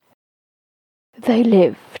They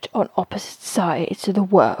lived on opposite sides of the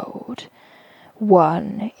world,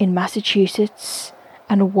 one in Massachusetts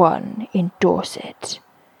and one in Dorset.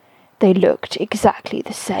 They looked exactly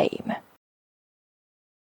the same.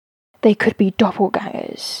 They could be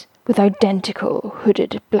doppelgangers with identical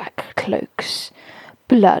hooded black cloaks,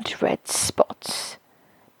 blood-red spots,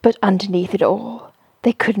 but underneath it all,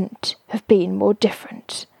 they couldn't have been more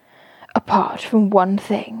different, apart from one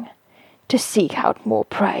thing: to seek out more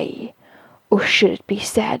prey, or should it be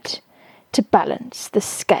said, to balance the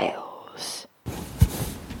scales.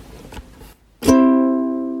 They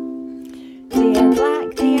are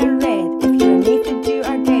black, they are red, if you're naked you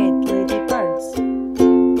are dead, ladybirds.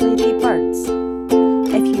 Ladybirds.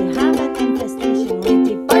 If you have an infestation,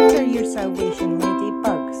 ladybirds are your salvation,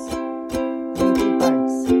 ladybugs.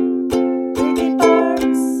 Ladybirds.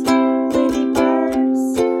 Ladybirds. Ladybirds.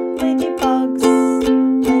 Ladybugs.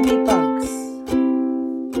 Ladybugs.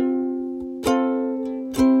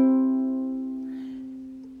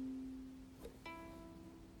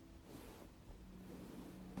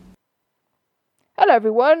 Hello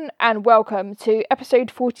everyone, and welcome to episode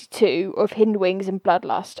 42 of Hidden Wings and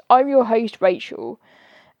Bloodlust. I'm your host, Rachel.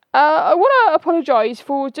 I want to apologise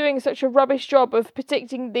for doing such a rubbish job of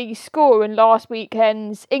predicting the score in last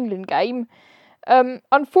weekend's England game.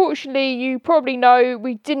 Unfortunately, you probably know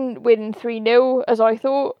we didn't win 3-0 as I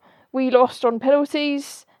thought. We lost on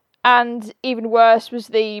penalties, and even worse was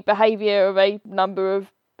the behaviour of a number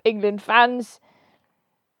of England fans.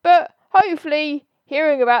 But hopefully,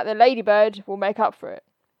 hearing about the ladybird will make up for it.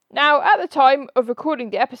 Now, at the time of recording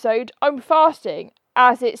the episode, I'm fasting,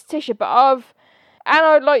 as it's Tisha B'Av, and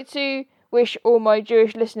I'd like to wish all my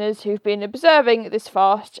Jewish listeners who've been observing this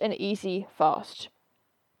fast an easy fast.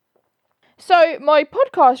 So, my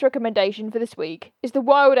podcast recommendation for this week is The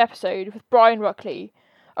Wild Episode with Brian Ruckley.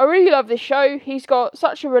 I really love this show. He's got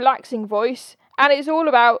such a relaxing voice, and it's all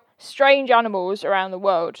about strange animals around the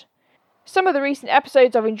world. Some of the recent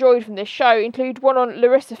episodes I've enjoyed from this show include one on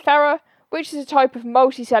Loricifera, which is a type of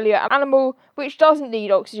multicellular animal which doesn't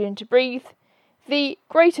need oxygen to breathe, the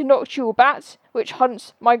greater nocturnal bat, which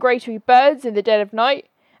hunts migratory birds in the dead of night,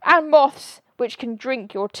 and moths, which can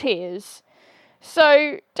drink your tears.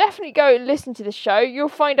 So definitely go and listen to the show. You'll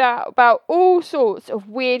find out about all sorts of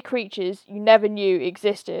weird creatures you never knew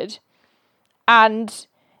existed. And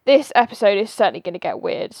this episode is certainly going to get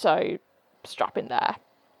weird, so strap in there.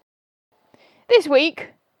 This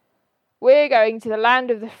week, we're going to the land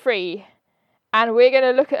of the free, and we're going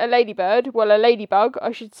to look at a ladybird, well, a ladybug,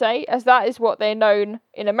 I should say, as that is what they're known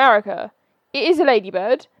in America. It is a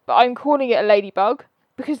ladybird, but I'm calling it a ladybug,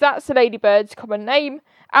 because that's the ladybird's common name,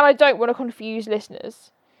 and I don't want to confuse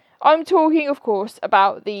listeners. I'm talking, of course,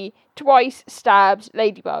 about the twice-stabbed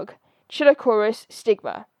ladybug, Chilocorus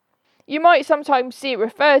stigma. You might sometimes see it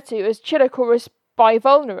referred to as Chilocorus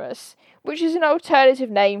bivulnerus, which is an alternative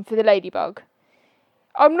name for the ladybug.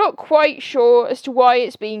 I'm not quite sure as to why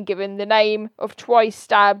it's been given the name of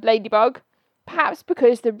twice-stabbed ladybug, perhaps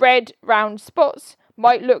because the red, round spots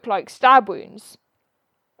might look like stab wounds.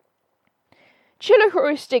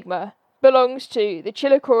 Chilocorus stigma belongs to the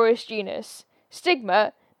Chilocorus genus.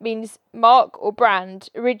 Stigma means mark or brand,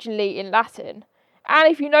 originally in Latin.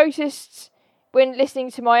 And if you noticed when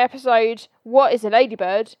listening to my episode, What is a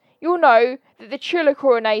Ladybird?, you'll know that the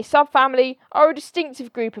Chilocorinae subfamily are a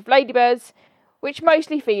distinctive group of ladybirds which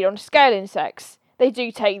mostly feed on scale insects. They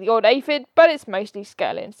do take the odd aphid, but it's mostly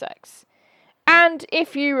scale insects. And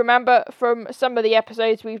if you remember from some of the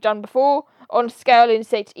episodes we've done before on scale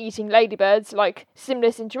insect eating ladybirds like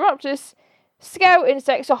Simlis interruptus, scale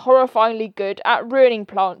insects are horrifyingly good at ruining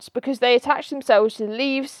plants because they attach themselves to the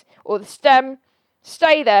leaves or the stem,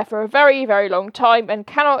 stay there for a very, very long time and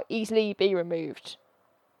cannot easily be removed.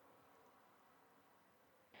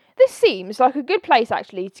 This seems like a good place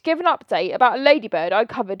actually to give an update about a ladybird I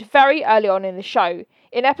covered very early on in the show,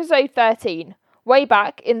 in episode 13, way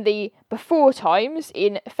back in the before times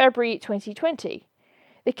in February 2020.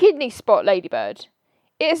 The kidney spot ladybird.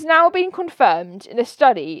 It has now been confirmed in a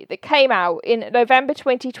study that came out in November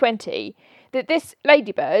 2020 that this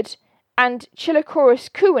ladybird and Chilocorus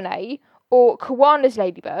kuanae, or Kiwana's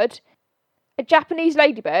ladybird, a Japanese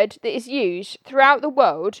ladybird that is used throughout the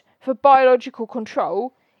world for biological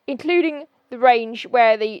control, including the range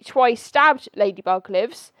where the twice-stabbed ladybug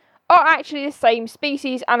lives, are actually the same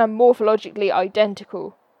species and are morphologically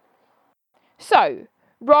identical. So,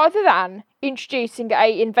 rather than introducing an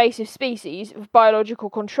invasive species of biological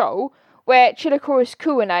control, where Chilocorus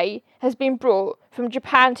kuanae has been brought from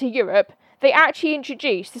Japan to Europe, they actually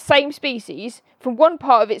introduced the same species from one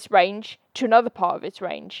part of its range to another part of its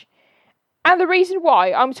range. And the reason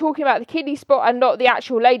why I'm talking about the kidney spot and not the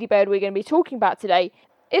actual ladybird we're going to be talking about today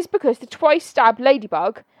is because the twice-stabbed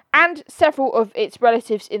ladybug and several of its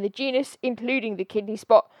relatives in the genus, including the kidney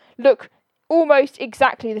spot, look almost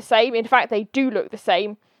exactly the same. In fact, they do look the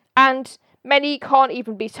same, and many can't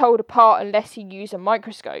even be told apart unless you use a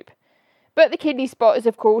microscope. But the kidney spot is,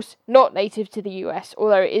 of course, not native to the US,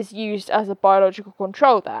 although it is used as a biological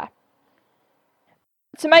control there.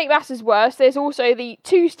 To make matters worse, there's also the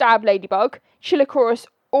two-stabbed ladybug, Chilocorus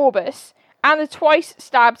orbis, and the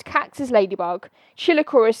twice-stabbed cactus ladybug,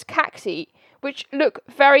 Chilocorus caxi, which look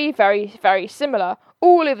very, very, very similar.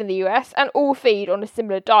 All live in the US and all feed on a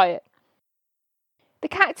similar diet. The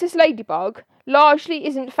cactus ladybug largely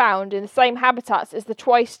isn't found in the same habitats as the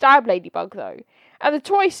twice-stabbed ladybug though, and the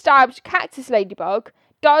twice-stabbed cactus ladybug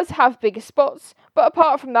does have bigger spots, but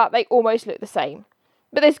apart from that they almost look the same.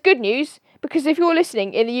 But there's good news, because if you're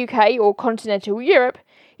listening in the UK or continental Europe,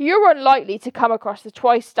 you're unlikely to come across the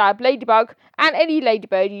twice-stabbed ladybug, and any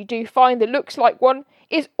ladybird you do find that looks like one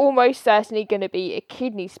is almost certainly going to be a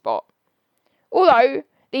kidney spot. Although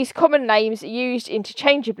these common names are used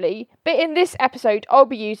interchangeably, but in this episode I'll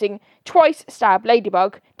be using twice-stabbed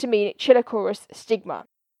ladybug to mean Chilocorus stigma.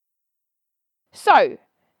 So,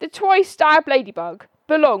 the twice-stabbed ladybug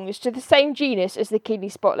belongs to the same genus as the kidney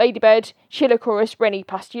spot ladybird, Chilocorus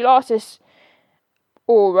renipastulatus,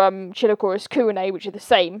 or Chilocorus kuinae, which are the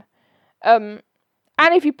same. And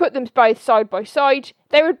if you put them both side by side,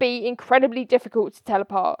 they would be incredibly difficult to tell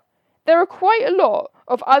apart. There are quite a lot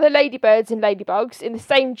of other ladybirds and ladybugs in the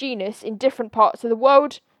same genus in different parts of the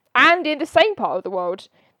world, and in the same part of the world,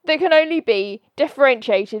 that can only be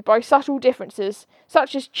differentiated by subtle differences,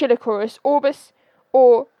 such as Chilocorus orbis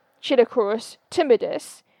or Chilocorus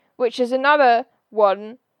timidus, which is another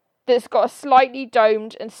one that's got a slightly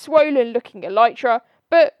domed and swollen looking elytra,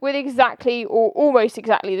 but with exactly or almost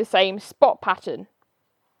exactly the same spot pattern.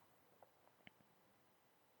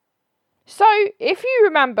 So, if you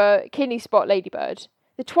remember kidney spot ladybird,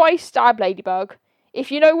 the twice-stabbed ladybug,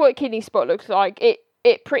 if you know what kidney spot looks like,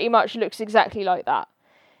 it pretty much looks exactly like that.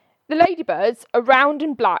 The ladybirds are round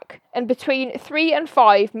and black and between 3 and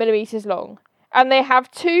 5 millimeters long, and they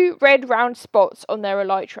have 2 red round spots on their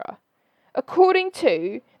elytra. According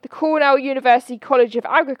to the Cornell University College of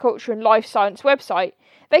Agriculture and Life Science website,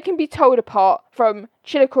 they can be told apart from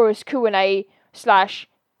Chilocorus kuinae /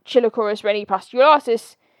 Chilocorus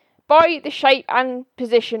renipastulatus by the shape and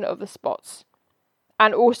position of the spots,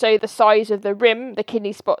 and also the size of the rim. The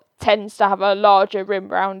kidney spot tends to have a larger rim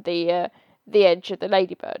around the edge of the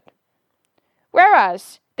ladybird,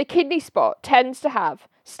 whereas the kidney spot tends to have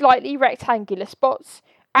slightly rectangular spots,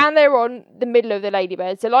 and they're on the middle of the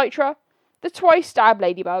ladybird's elytra. The twice-stabbed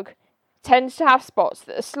ladybug tends to have spots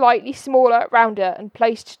that are slightly smaller, rounder, and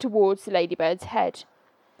placed towards the ladybird's head.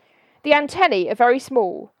 The antennae are very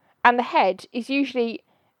small, and the head is usually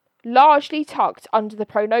largely tucked under the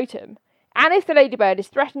pronotum, and if the ladybird is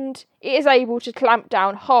threatened, it is able to clamp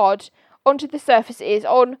down hard onto the surface it is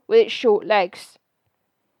on with its short legs.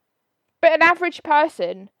 But an average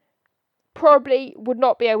person probably would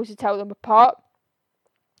not be able to tell them apart.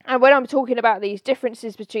 And when I'm talking about these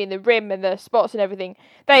differences between the rim and the spots and everything,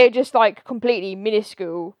 they are just like completely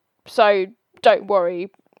minuscule, so don't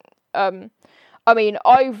worry.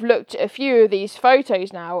 I've looked at a few of these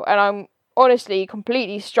photos now, and I'm honestly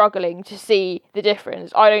completely struggling to see the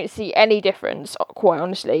difference. I don't see any difference, quite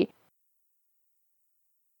honestly.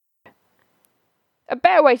 A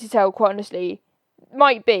better way to tell, quite honestly,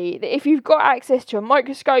 might be that if you've got access to a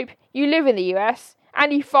microscope, you live in the US,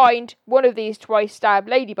 and you find one of these twice-stabbed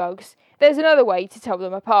ladybugs, there's another way to tell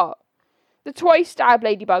them apart. The twice-stabbed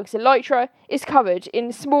ladybug's elytra is covered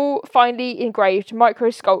in small, finely engraved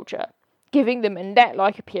microsculpture, giving them a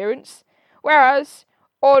net-like appearance, whereas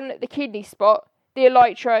on the kidney spot, the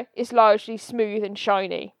elytra is largely smooth and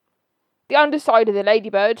shiny. The underside of the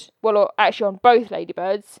ladybird, well, actually on both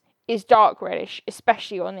ladybirds, is dark reddish,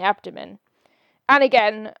 especially on the abdomen. And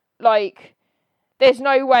again, there's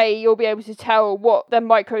no way you'll be able to tell what the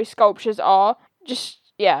microsculptures are.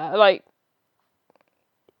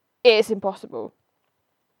 It's impossible.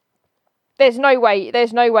 There's no way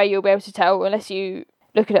you'll be able to tell unless you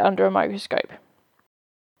look at it under a microscope.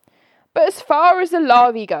 But as far as the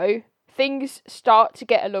larvae go, things start to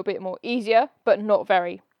get a little bit more easier, but not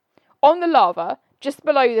very. On the larva, just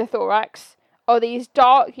below the thorax, are these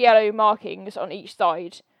dark yellow markings on each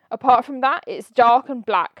side. Apart from that, it's dark and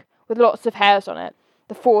black, with lots of hairs on it,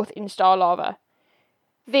 the 4th instar larva.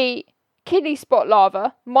 The kidney spot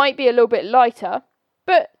larva might be a little bit lighter,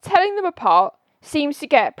 but telling them apart seems to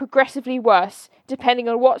get progressively worse depending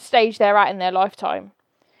on what stage they're at in their lifetime.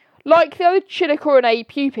 Like the other Chilocorinae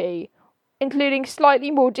pupae, including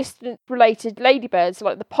slightly more distant related ladybirds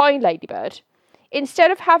like the pine ladybird,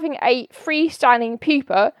 instead of having a freestanding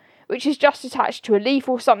pupa, which is just attached to a leaf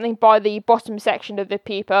or something by the bottom section of the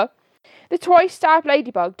pupa, the twice-stabbed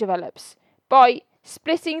ladybug develops by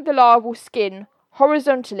splitting the larval skin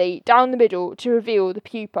horizontally down the middle to reveal the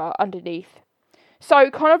pupa underneath. So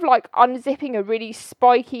kind of like unzipping a really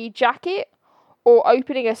spiky jacket or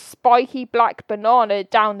opening a spiky black banana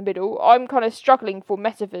down the middle. I'm kind of struggling for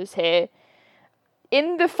metaphors here.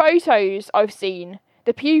 In the photos I've seen,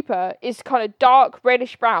 the pupa is kind of dark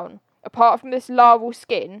reddish brown, apart from this larval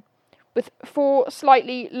skin, with 4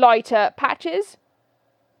 slightly lighter patches.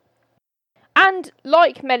 And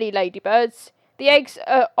like many ladybirds, the eggs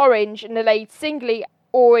are orange and are laid singly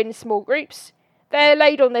or in small groups. They're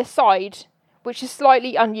laid on their side, which is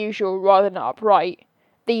slightly unusual rather than upright.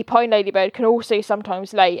 The pine ladybird can also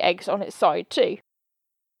sometimes lay eggs on its side too.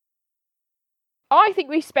 I think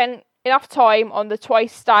we spent enough time on the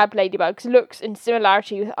twice-stabbed ladybug's looks and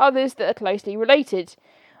similarity with others that are closely related.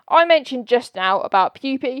 I mentioned just now about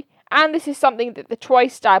pupae, and this is something that the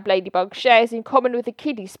twice-stabbed ladybug shares in common with the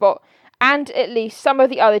kidney spot and at least some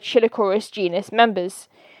of the other Chilocorus genus members.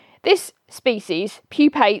 This species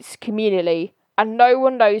pupates communally, and no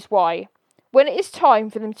one knows why. When it is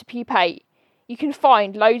time for them to pupate, you can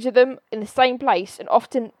find loads of them in the same place and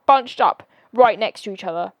often bunched up right next to each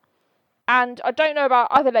other. And I don't know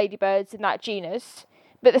about other ladybirds in that genus,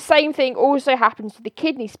 but the same thing also happens to the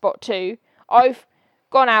kidney spot too. I've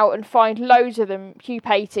gone out and find loads of them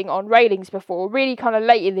pupating on railings before, really kind of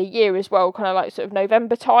late in the year as well, kind of like sort of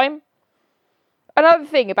November time. Another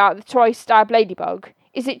thing about the twice-stabbed ladybug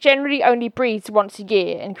is it generally only breeds once a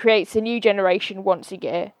year and creates a new generation once a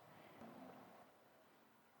year.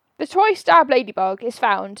 The twice-stabbed ladybug is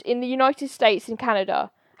found in the United States and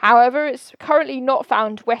Canada. However, it's currently not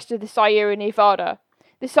found west of the Sierra Nevada.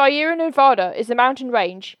 The Sierra Nevada is a mountain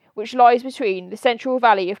range which lies between the Central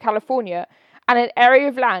Valley of California and an area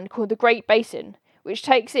of land called the Great Basin, which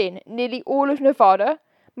takes in nearly all of Nevada,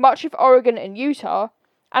 much of Oregon and Utah,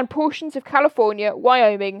 and portions of California,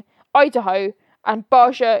 Wyoming, Idaho, and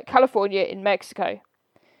Baja California in Mexico.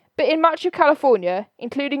 But in much of California,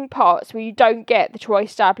 including parts where you don't get the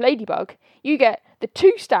twice-stabbed ladybug, you get the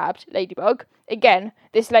two-stabbed ladybug. Again,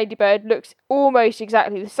 this ladybird looks almost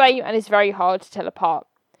exactly the same and is very hard to tell apart.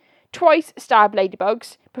 Twice-stabbed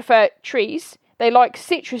ladybugs prefer trees. They like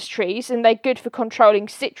citrus trees and they're good for controlling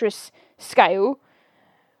citrus scale.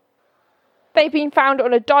 They've been found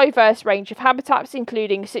on a diverse range of habitats,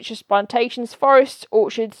 including citrus plantations, forests,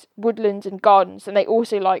 orchards, woodlands and gardens, and they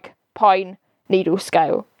also like pine needle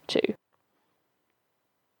scale too.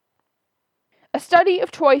 A study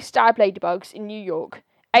of twice-stabbed ladybugs in New York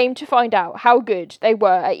aimed to find out how good they were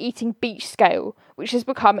at eating beech scale, which has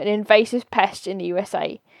become an invasive pest in the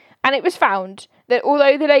USA. And it was found that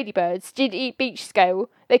although the ladybirds did eat beech scale,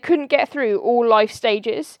 they couldn't get through all life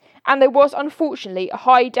stages, and there was unfortunately a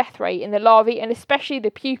high death rate in the larvae and especially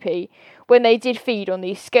the pupae when they did feed on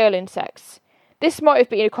these scale insects. This might have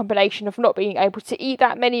been a combination of not being able to eat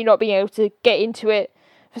that many, not being able to get into it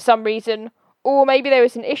for some reason, or maybe there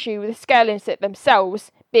was an issue with the scale insect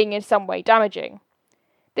themselves being in some way damaging.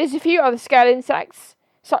 There's a few other scale insects,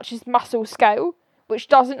 such as mussel scale, which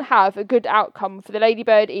doesn't have a good outcome for the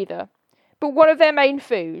ladybird either. But one of their main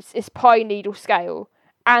foods is pine needle scale,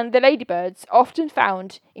 and the ladybirds are often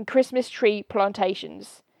found in Christmas tree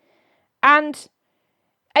plantations. And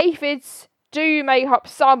aphids do make up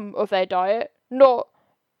some of their diet, not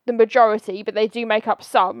the majority, but they do make up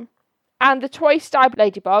some. And the twice-stabbed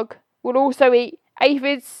ladybug will also eat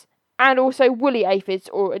aphids and also woolly aphids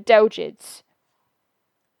or adelgids.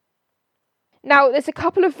 Now, there's a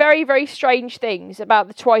couple of very, very strange things about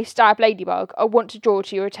the twice-stabbed ladybug I want to draw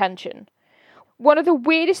to your attention. One of the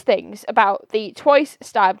weirdest things about the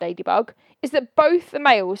twice-stabbed ladybug is that both the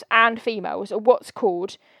males and females are what's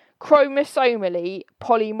called chromosomally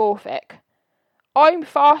polymorphic. I'm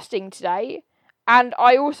fasting today, and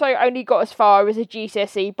I also only got as far as a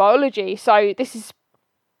GCSE biology, so this is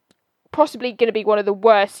possibly going to be one of the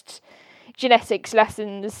worst genetics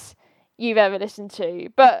lessons you've ever listened to,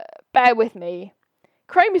 but bear with me.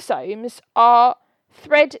 Chromosomes are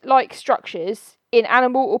thread-like structures in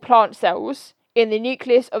animal or plant cells in the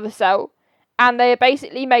nucleus of the cell, and they are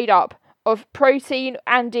basically made up of protein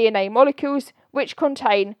and DNA molecules which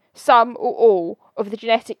contain some or all of the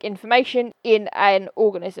genetic information in an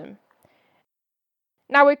organism.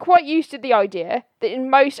 Now, we're quite used to the idea that in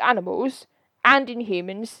most animals and in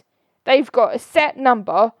humans, they've got a set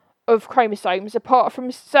number of chromosomes apart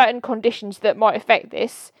from certain conditions that might affect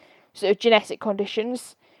this, sort of genetic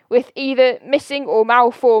conditions, with either missing or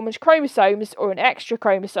malformed chromosomes or an extra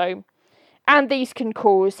chromosome. and these can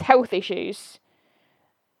cause health issues.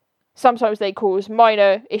 Sometimes they cause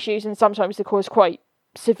minor issues and sometimes they cause quite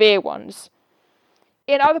severe ones.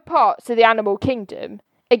 In other parts of the animal kingdom,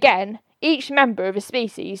 again, each member of a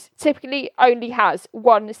species typically only has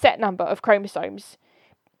one set number of chromosomes.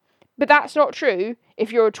 But that's not true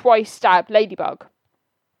if you're a twice-stabbed ladybug.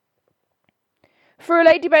 For a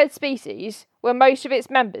ladybird species, where most of its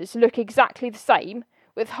members look exactly the same,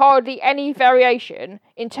 with hardly any variation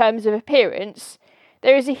in terms of appearance,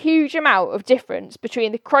 there is a huge amount of difference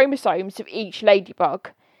between the chromosomes of each ladybug,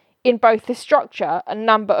 in both the structure and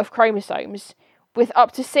number of chromosomes, with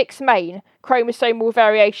up to 6 main chromosomal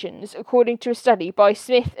variations according to a study by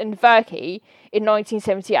Smith and Verkey in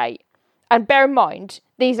 1978. And bear in mind,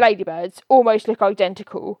 these ladybirds almost look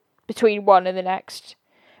identical between one and the next.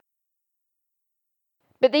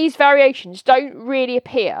 But these variations don't really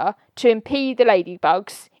appear to impede the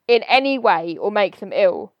ladybugs in any way or make them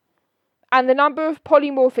ill. And the number of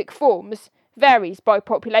polymorphic forms varies by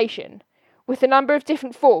population, with the number of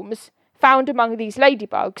different forms found among these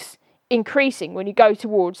ladybugs increasing when you go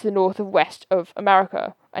towards the north and west of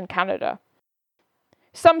America and Canada.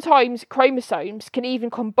 Sometimes chromosomes can even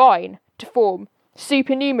combine to form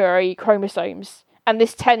supernumerary chromosomes, and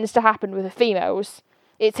this tends to happen with the females.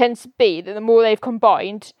 It tends to be that the more they've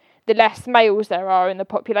combined, the less males there are in the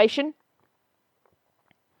population.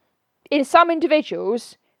 In some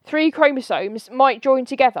individuals, 3 chromosomes might join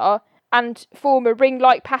together and form a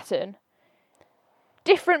ring-like pattern.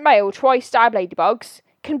 Different male twice-stabbed ladybugs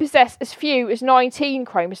can possess as few as 19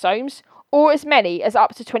 chromosomes, or as many as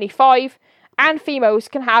up to 25, and females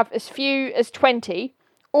can have as few as 20,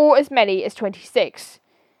 or as many as 26.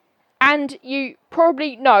 And you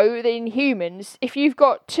probably know that in humans, if you've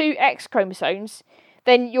got 2 X chromosomes,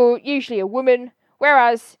 then you're usually a woman,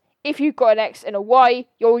 whereas if you've got an X and a Y,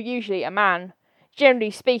 you're usually a man.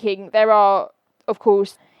 Generally speaking, there are, of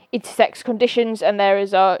course, intersex conditions, and there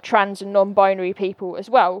is trans and non-binary people as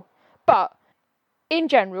well. But in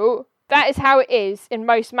general, that is how it is in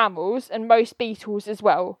most mammals and most beetles as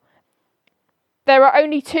well. There are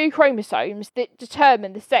only 2 chromosomes that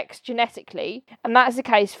determine the sex genetically, and that is the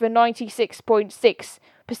case for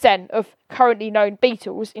 96.6% of currently known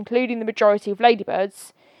beetles, including the majority of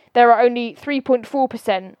ladybirds. There are only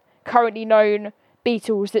 3.4% currently known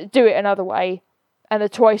beetles that do it another way, and the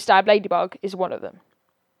twice-stabbed ladybug is one of them.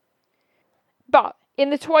 But in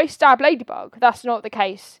the twice-stabbed ladybug, that's not the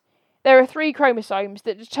case. There are 3 chromosomes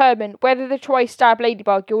that determine whether the twice-stabbed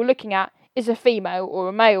ladybug you're looking at is a female or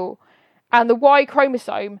a male, and the Y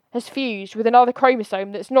chromosome has fused with another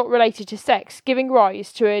chromosome that's not related to sex, giving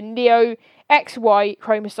rise to a neo-XY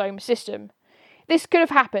chromosome system. This could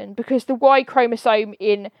have happened because the Y chromosome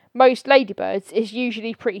in most ladybirds is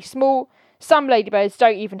usually pretty small. Some ladybirds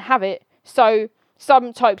don't even have it, so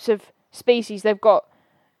some types of species they've got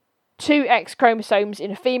 2 X chromosomes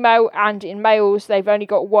in a female, and in males they've only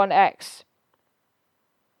got 1 X.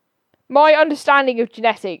 My understanding of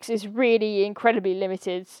genetics is really incredibly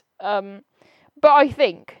limited, but I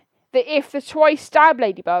think that if the twice-stabbed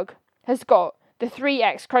ladybug has got the 3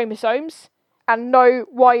 X chromosomes and no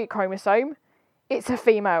Y chromosome, it's a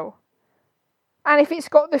female. And if it's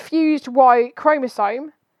got the fused Y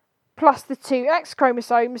chromosome plus the 2 X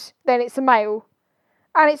chromosomes, then it's a male.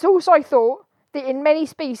 And it's also thought that in many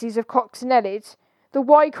species of coccinellids, the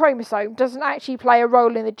Y chromosome doesn't actually play a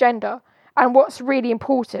role in the gender, and what's really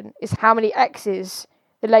important is how many X's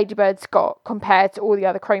the ladybirds got compared to all the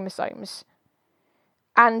other chromosomes.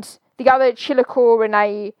 And the other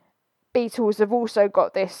Chilocorinae beetles have also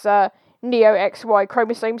got this neo-XY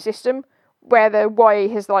chromosome system, where the Y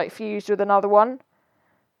has fused with another one.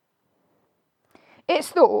 It's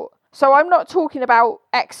thought, so I'm not talking about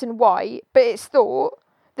X and Y, but it's thought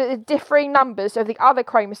that the differing numbers of the other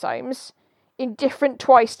chromosomes in different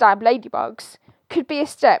twice-stabbed ladybugs could be a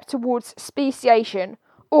step towards speciation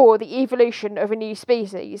or the evolution of a new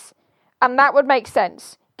species, and that would make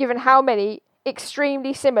sense given how many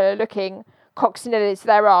extremely similar looking coccinellids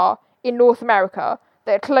there are in North America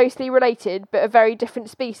that are closely related but are very different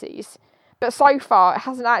species. But so far it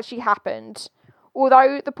hasn't actually happened.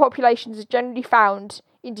 Although the populations are generally found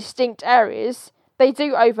in distinct areas, they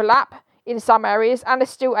do overlap in some areas and are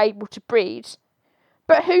still able to breed.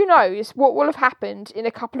 But who knows what will have happened in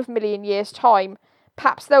a couple of million years' time.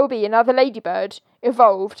 Perhaps there will be another ladybird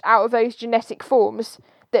evolved out of those genetic forms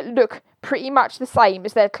that look pretty much the same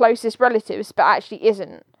as their closest relatives but actually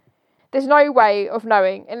isn't. There's no way of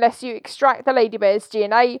knowing unless you extract the ladybird's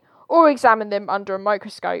DNA or examine them under a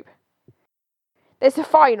microscope. There's a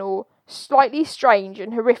final, slightly strange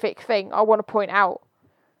and horrific thing I want to point out.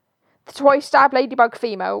 The twice-stabbed ladybug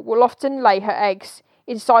female will often lay her eggs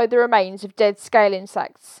inside the remains of dead scale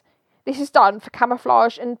insects. This is done for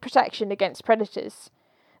camouflage and protection against predators.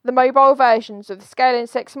 The mobile versions of the scale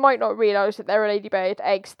insects might not realise that there are ladybird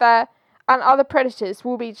eggs there, and other predators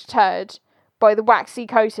will be deterred by the waxy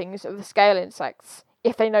coatings of the scale insects,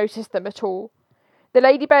 if they notice them at all. The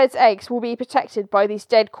ladybird's eggs will be protected by these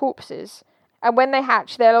dead corpses, and when they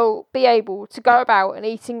hatch they'll be able to go about and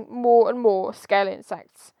eating more and more scale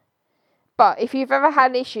insects. But if you've ever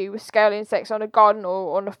had an issue with scale insects on a garden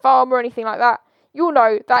or on a farm or anything like that, you'll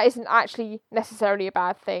know that isn't actually necessarily a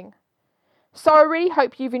bad thing. So I really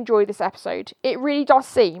hope you've enjoyed this episode. It really does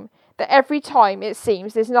seem that every time it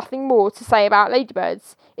seems there's nothing more to say about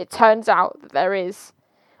ladybirds, it turns out that there is.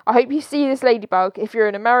 I hope you see this ladybug if you're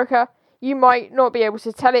in America. You might not be able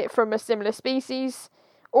to tell it from a similar species,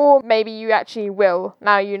 or maybe you actually will,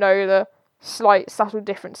 now you know the slight subtle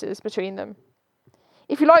differences between them.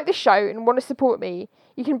 If you like this show and want to support me,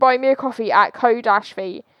 you can buy me a coffee at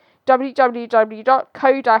ko-fi,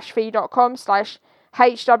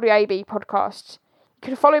 www.ko-fi.com/HWAB podcast. You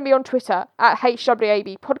can follow me on Twitter at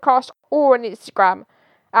HWAB podcast or on Instagram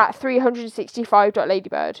at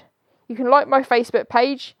 365.ladybird. You can like my Facebook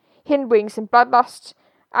page, Hindwings and Bloodlust,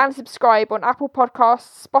 and subscribe on Apple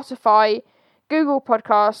Podcasts, Spotify, Google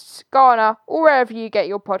Podcasts, Ghana, or wherever you get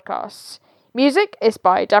your podcasts. Music is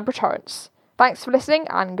by Deborah Torrance. Thanks for listening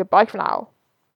and goodbye for now.